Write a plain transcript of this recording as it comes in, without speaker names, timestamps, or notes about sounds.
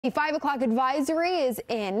The 5 o'clock advisory is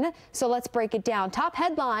in, so let's break it down. Top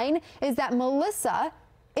headline is that Melissa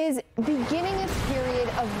is beginning its period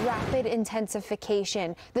of rapid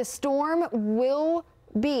intensification. The storm will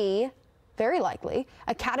be very likely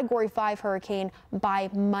a Category 5 hurricane by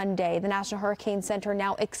Monday. The National Hurricane Center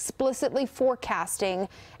now explicitly forecasting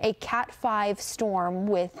a Cat 5 storm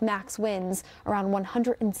with max winds around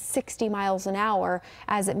 160 miles an hour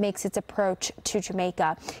as it makes its approach to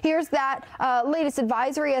Jamaica. Here's that latest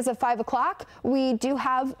advisory as of 5 o'clock. We do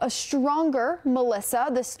have a stronger Melissa,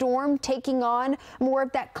 the storm taking on more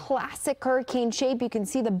of that classic hurricane shape. You can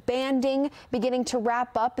see the banding beginning to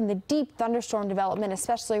wrap up and the deep thunderstorm development,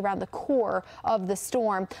 especially around the core of the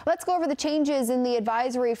storm. Let's go over the changes in the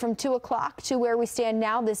advisory from 2 o'clock to where we stand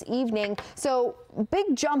now this evening. So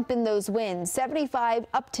big jump in those winds, 75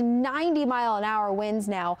 up to 90 mile an hour winds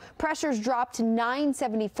now. Pressures dropped to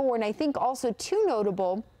 974. And I think also too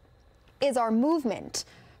notable is our movement.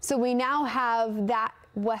 So we now have that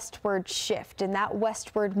westward shift, and that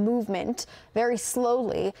westward movement very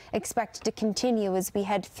slowly expected to continue as we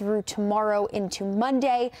head through tomorrow into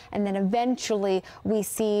Monday, and then eventually we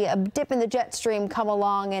see a dip in the jet stream come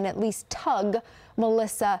along and at least tug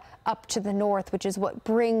Melissa up to the north, which is what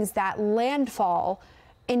brings that landfall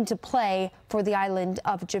into play for the island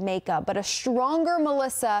of Jamaica. But a stronger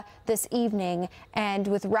Melissa this evening, and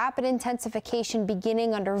with rapid intensification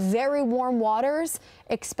beginning under very warm waters,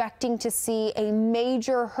 expecting to see a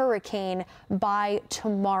major hurricane by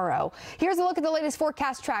tomorrow. Here's a look at the latest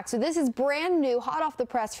forecast track. So this is brand new, hot off the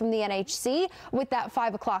press from the NHC with that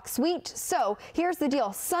 5 o'clock suite. So here's the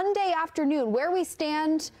deal. Sunday afternoon, where we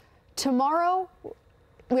stand tomorrow,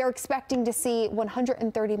 we are expecting to see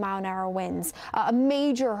 130 mile an hour winds, a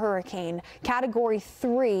major hurricane, Category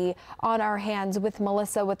 3 on our hands with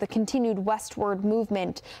Melissa, with the continued westward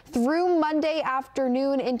movement through Monday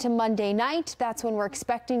afternoon into Monday night. That's when we're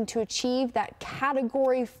expecting to achieve that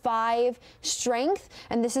Category 5 strength.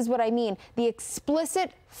 And this is what I mean. The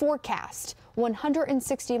explicit forecast,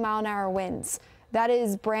 160 mile an hour winds. That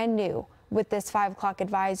is brand new with this 5 o'clock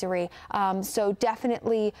advisory. So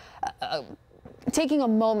definitely taking a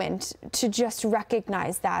moment to just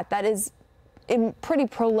recognize that is pretty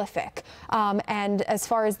prolific. And as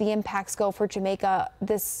far as the impacts go for Jamaica,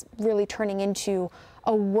 this really turning into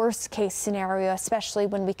a worst case scenario, especially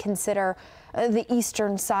when we consider the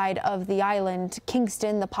eastern side of the island.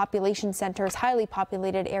 Kingston, the population centers, highly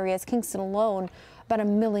populated areas, Kingston alone, about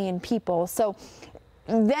 1 million people. So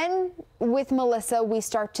then with Melissa, we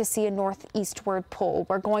start to see a northeastward pull.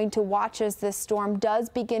 We're going to watch as this storm does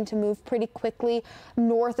begin to move pretty quickly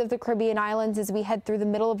north of the Caribbean islands as we head through the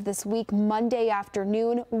middle of this week, Monday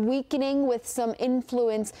afternoon, weakening with some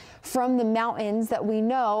influence from the mountains that we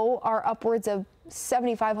know are upwards of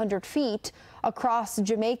 7,500 feet across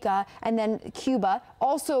Jamaica and then Cuba.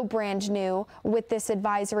 Also brand new with this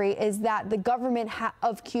advisory is that the government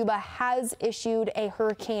of Cuba has issued a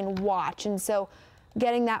hurricane watch. And so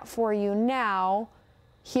getting that for you now.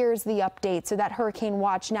 Here's the update. So that hurricane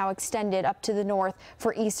watch now extended up to the north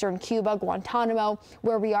for eastern Cuba, Guantanamo,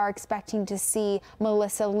 where we are expecting to see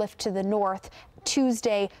Melissa lift to the north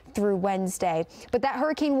Tuesday through Wednesday. But that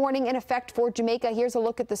hurricane warning in effect for Jamaica. Here's a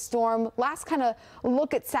look at the storm. Last kind of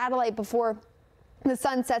look at satellite before the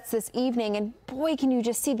sun sets this evening, and boy, can you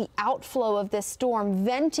just see the outflow of this storm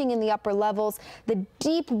venting in the upper levels, the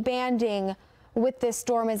deep banding with this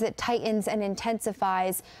storm as it tightens and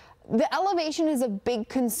intensifies. The elevation is a big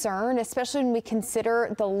concern, especially when we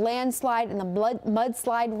consider the landslide and the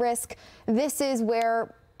mudslide risk. This is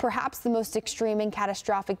where perhaps the most extreme and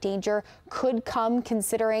catastrophic danger could come,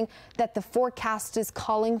 considering that the forecast is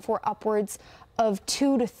calling for upwards of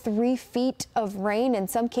 2 to 3 feet of rain. In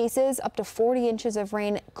some cases, up to 40 inches of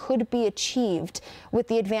rain could be achieved with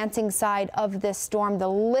the advancing side of this storm. The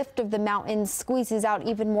lift of the mountains squeezes out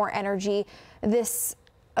even more energy. This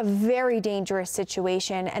a very dangerous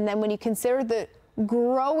situation. And then when you consider the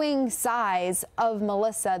growing size of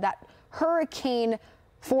Melissa, that hurricane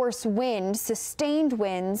force wind, sustained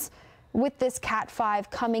winds with this Cat 5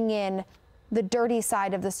 coming in the dirty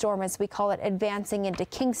side of the storm, as we call it, advancing into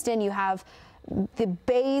Kingston. You have the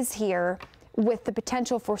bays here with the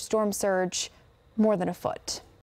potential for storm surge more than a foot.